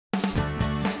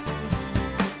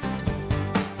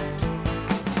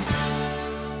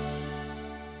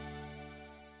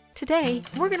Today,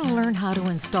 we're going to learn how to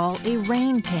install a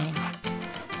rain tank.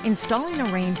 Installing a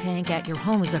rain tank at your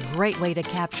home is a great way to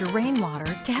capture rainwater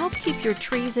to help keep your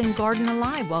trees and garden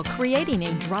alive while creating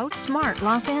a drought-smart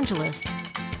Los Angeles.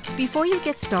 Before you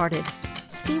get started,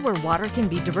 see where water can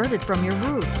be diverted from your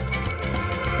roof.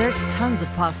 There's tons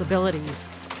of possibilities.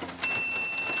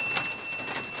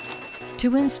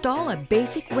 To install a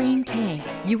basic rain tank,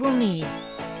 you will need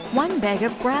 1 bag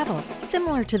of gravel,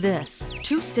 similar to this,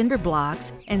 2 cinder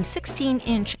blocks, and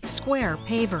 16-inch square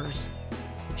pavers,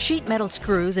 sheet metal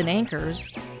screws and anchors,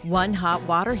 1 hot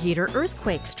water heater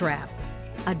earthquake strap,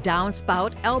 a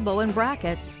downspout elbow and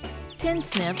brackets, tin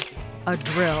snips, a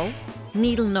drill,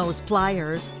 needle nose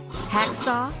pliers,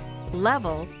 hacksaw,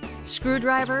 level,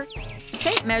 screwdriver,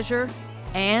 tape measure,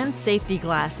 and safety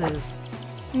glasses.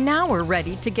 Now we're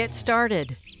ready to get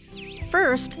started.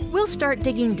 First, we'll start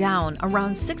digging down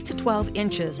around 6 to 12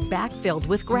 inches backfilled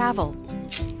with gravel.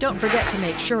 Don't forget to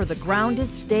make sure the ground is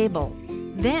stable.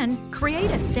 Then,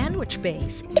 create a sandwich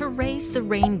base to raise the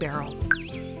rain barrel.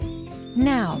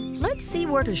 Now, let's see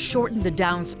where to shorten the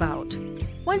downspout.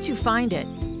 Once you find it,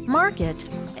 mark it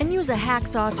and use a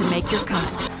hacksaw to make your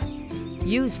cut.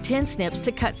 Use tin snips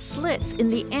to cut slits in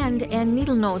the end and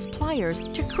needle nose pliers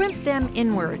to crimp them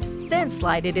inward, then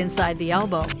slide it inside the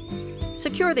elbow.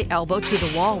 Secure the elbow to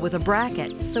the wall with a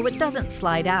bracket so it doesn't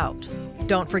slide out.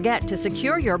 Don't forget to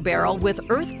secure your barrel with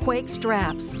earthquake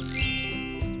straps.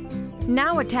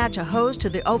 Now attach a hose to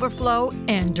the overflow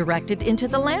and direct it into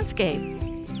the landscape.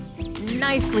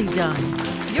 Nicely done!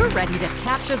 You're ready to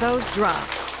capture those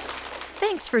drops.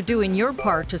 Thanks for doing your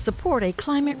part to support a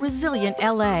climate-resilient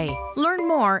LA. Learn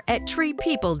more at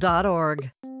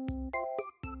TreePeople.org.